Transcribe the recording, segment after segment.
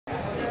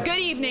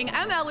evening,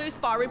 I'm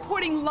Alum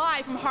reporting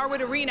live from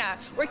Harwood Arena,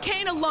 where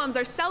Kean alums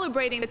are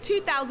celebrating the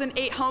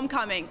 2008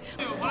 homecoming.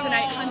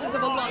 Tonight, hundreds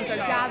of alums are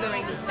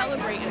gathering to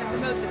celebrate and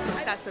promote the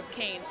success of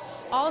Kean.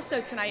 Also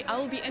tonight, I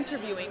will be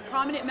interviewing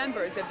prominent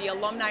members of the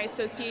Alumni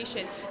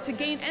Association to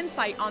gain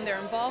insight on their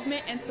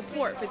involvement and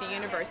support for the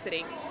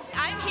university.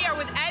 I'm here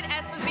with Ed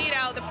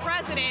Esposito, the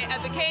president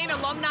of the Kean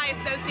Alumni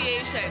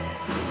Association.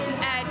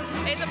 Ed,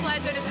 it's a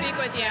pleasure to speak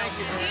with you.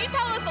 Can you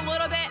tell us a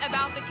little bit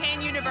about the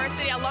Kean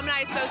University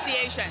Alumni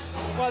Association?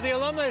 Well, the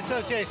Alumni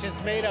Association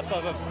is made up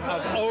of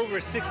over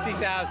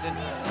 60,000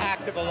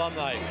 active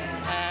alumni.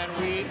 And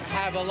we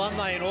have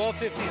alumni in all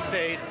 50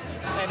 states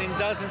and in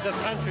dozens of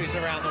countries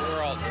around the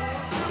world.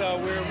 So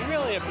we're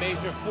really a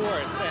major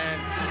force,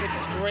 and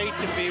it's great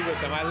to be with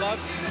them. I love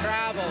to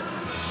travel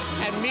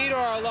and meet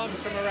our alums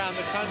from around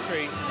the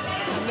country.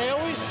 And they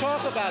always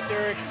talk about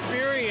their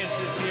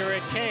experiences here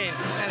at Kean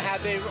and how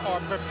they are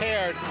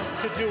prepared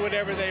to do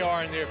whatever they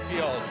are in their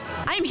field.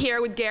 I'm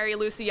here with Gary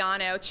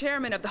Luciano,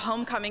 chairman of the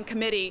Homecoming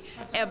Committee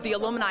of the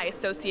Alumni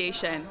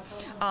Association.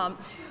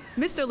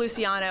 Mr.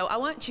 Luciano, I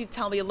want you to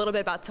tell me a little bit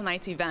about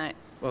tonight's event.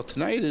 Well,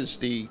 tonight is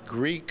the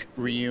Greek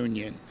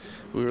reunion.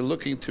 We were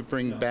looking to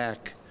bring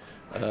back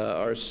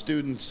our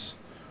students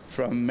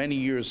from many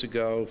years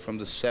ago, from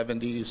the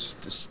 70s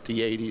to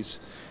the 80s,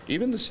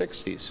 even the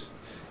 60s.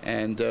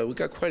 And we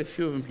got quite a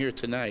few of them here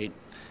tonight.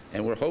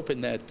 And we're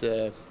hoping that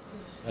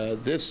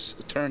this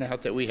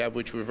turnout that we have,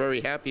 which we're very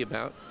happy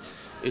about,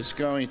 is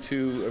going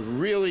to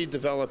really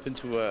develop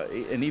into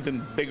an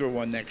even bigger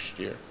one next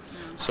year.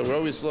 So we're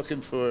always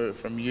looking for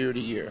from year to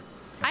year.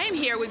 I am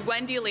here with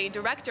Wendy Lee,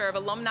 Director of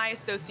Alumni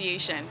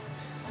Association.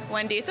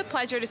 Wendy, it's a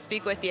pleasure to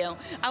speak with you.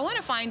 I want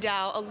to find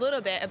out a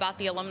little bit about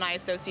the Alumni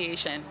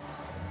Association.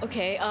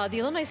 Okay, the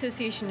Alumni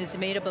Association is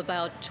made up of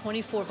about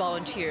 24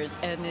 volunteers,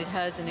 and it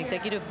has an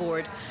executive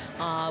board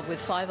with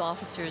 5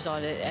 officers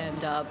on it,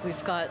 and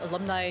we've got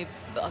alumni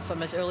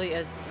from as early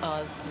as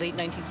late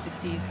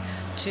 1960s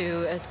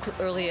to as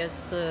early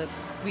as the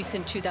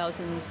recent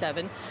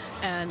 2007,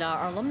 and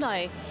our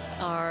alumni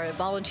are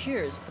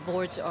volunteers. The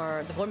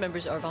board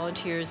members are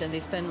volunteers, and they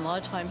spend a lot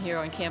of time here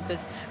on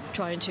campus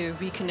trying to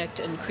reconnect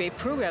and create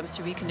programs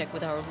to reconnect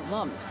with our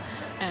alums.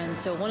 And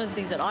so one of the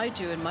things that I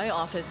do in my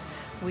office,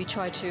 we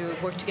try to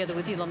work together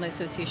with the Alumni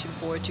Association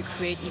Board to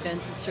create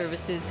events and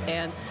services,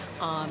 and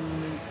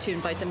to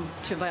invite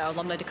our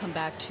alumni to come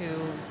back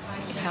to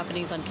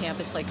happenings on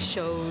campus like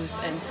shows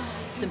and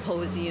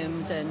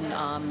symposiums and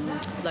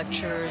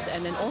lectures,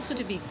 and then also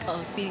to be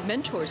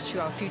mentors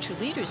to our future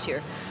leaders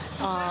here.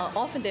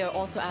 Often they are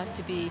also asked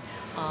to be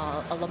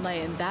alumni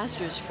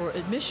ambassadors for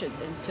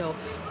admissions, and so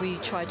we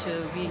try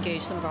to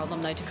re-engage some of our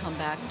alumni to come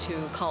back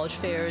to college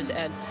fairs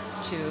and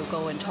to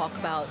go and talk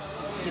about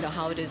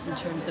how it is in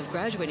terms of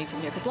graduating from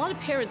here, because a lot of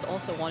parents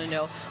also want to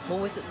know what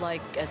was it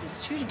like as a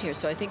student here.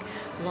 So I think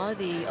a lot of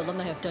the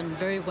alumni have done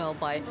very well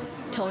by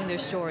telling their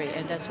story,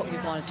 and that's what we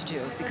wanted to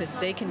do, because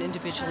they can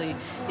individually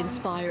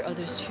inspire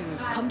others to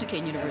come to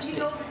Kean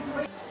University.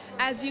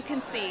 As you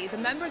can see, the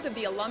members of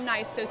the Alumni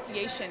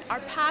Association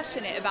are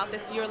passionate about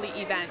this yearly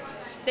event.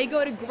 They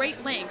go to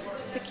great lengths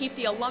to keep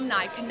the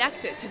alumni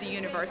connected to the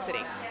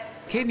university.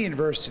 Kean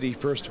University,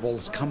 first of all,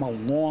 has come a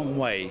long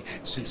way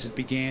since it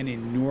began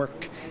in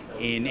Newark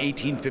in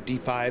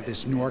 1855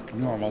 as Newark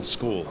Normal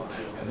School.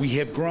 We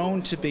have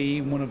grown to be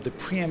one of the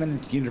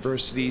preeminent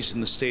universities in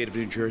the state of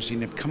New Jersey,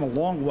 and have come a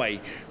long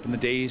way from the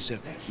days of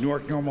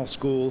Newark Normal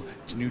School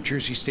to New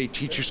Jersey State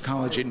Teachers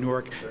College at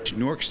Newark to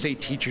Newark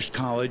State Teachers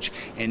College,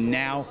 and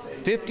now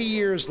 50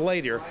 years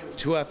later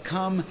to have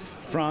come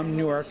from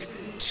Newark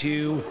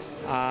to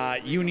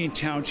Union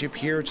Township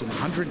here. It's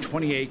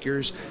 120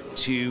 acres,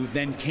 to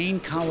then Kean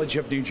College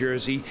of New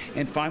Jersey,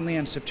 and finally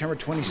on September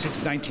 26,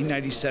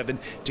 1997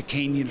 to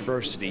Kean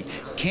University.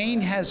 Kean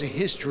has a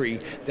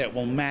history that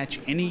will match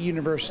any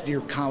university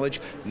or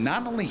college,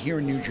 not only here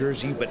in New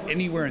Jersey, but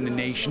anywhere in the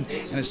nation,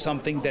 and is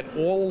something that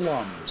all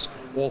alums,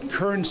 all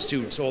current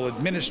students, all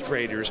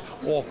administrators,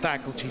 all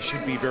faculty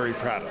should be very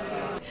proud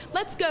of.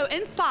 Let's go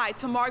inside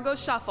to Margot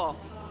Shuffle.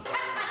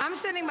 I'm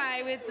standing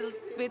by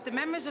with the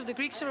members of the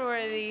Greek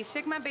sorority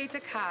Sigma Beta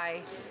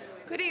Chi.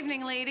 Good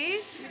evening,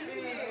 ladies.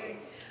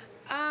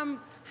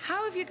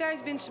 How have you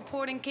guys been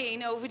supporting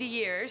Kean over the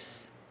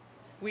years?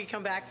 We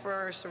come back for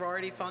our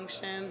sorority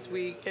functions.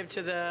 We give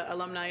to the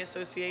Alumni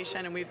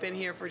Association, and we've been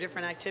here for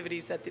different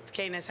activities that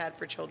Kean has had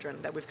for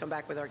children that we've come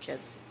back with our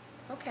kids.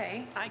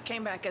 Okay. I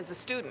came back as a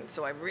student,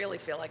 so I really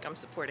feel like I'm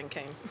supporting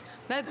Kean.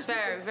 That's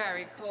very,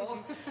 very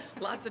cool.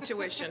 Lots of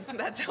tuition.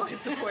 That's how I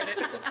support it.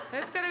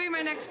 That's going to be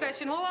my next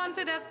question. Hold on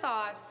to that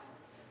thought.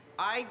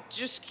 I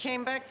just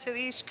came back to the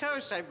East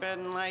Coast. I've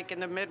been like in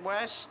the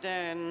Midwest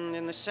and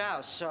in the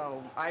South,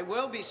 so I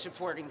will be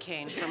supporting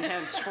Kean from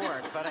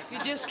henceforth. But You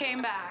just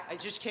came back. I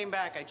just came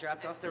back. I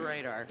dropped off the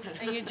radar.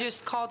 And you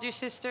just called your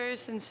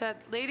sisters and said,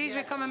 ladies,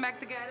 we're coming back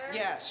together?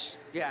 Yes,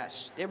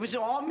 yes. It was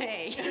all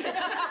me.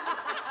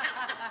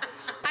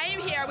 I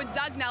am here with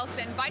Doug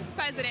Nelson, Vice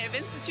President of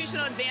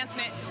Institutional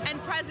Advancement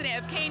and President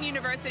of Kean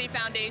University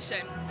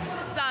Foundation.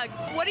 Doug,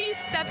 what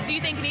steps do you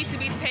think need to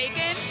be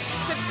taken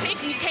to take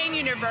Kean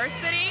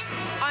University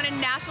on a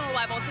national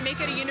level, to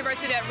make it a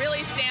university that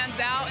really stands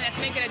out and that's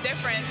making a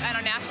difference at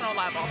a national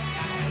level?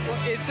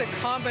 Well, it's a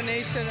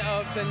combination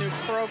of the new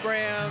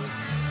programs,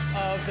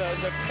 of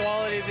the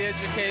quality of the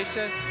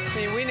education. I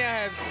mean, we now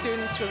have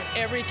students from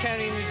every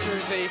county in New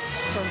Jersey,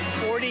 from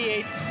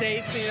 48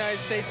 states in the United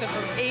States, and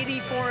from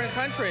 80 foreign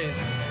countries.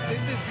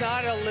 This is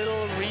not a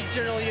little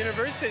regional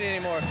university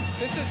anymore.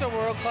 This is a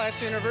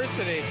world-class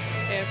university.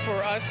 And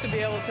for us to be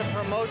able to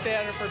promote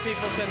that and for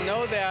people to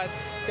know that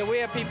we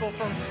have people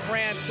from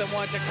France that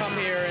want to come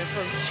here and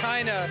from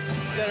China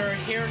that are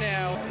here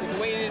now. The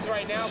way it is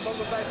right now,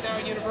 publicized now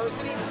at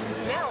university,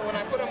 now when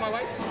I put on my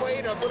license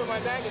plate or I put on my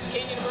bag, it's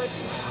Kean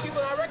University,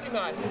 people now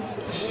recognize it.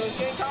 When it was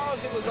Kean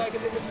College, it was like a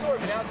different story,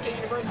 but now it's Kean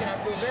University and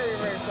I feel very,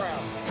 very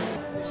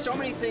proud. So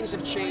many things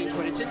have changed,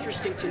 but it's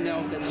interesting to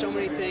note that so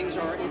many things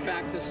are in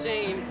fact the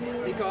same,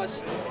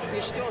 because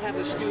you still have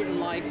the student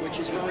life, which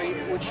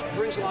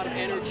brings a lot of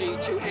energy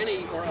to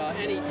any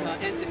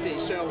entity.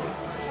 So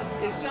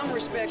in some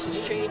respects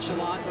it's changed a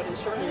lot, but in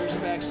certain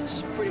respects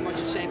it's pretty much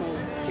the same old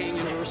Kean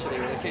University,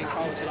 or the Kean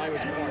College that I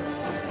was a part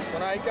of.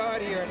 When I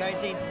got here in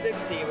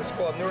 1960, it was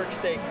called Newark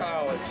State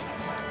College,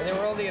 and there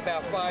were only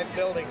about 5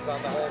 buildings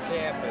on the whole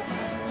campus.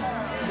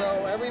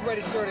 So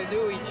everybody sort of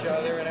knew each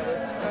other, and it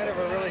was kind of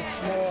a really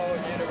small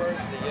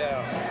university,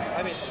 yeah.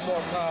 I mean,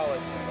 small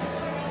college.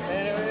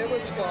 And it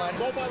was fun.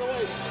 Oh, by the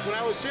way, when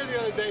I was here the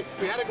other day,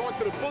 we had to go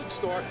into the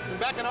bookstore, and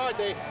back in our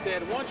day, they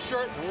had 1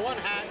 shirt and 1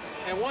 hat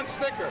and 1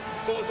 sticker.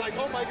 So it was like,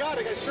 oh my God,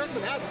 I got shirts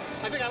and hats.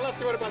 I think I left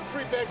here with about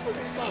 3 bags worth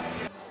of stuff.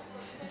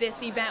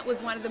 This event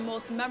was one of the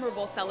most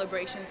memorable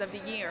celebrations of the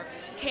year.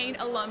 Kean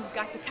alums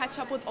got to catch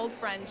up with old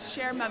friends,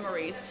 share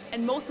memories,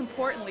 and most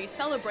importantly,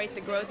 celebrate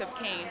the growth of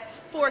Kean.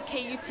 For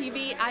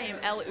KUTV, I am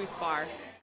El Usfar.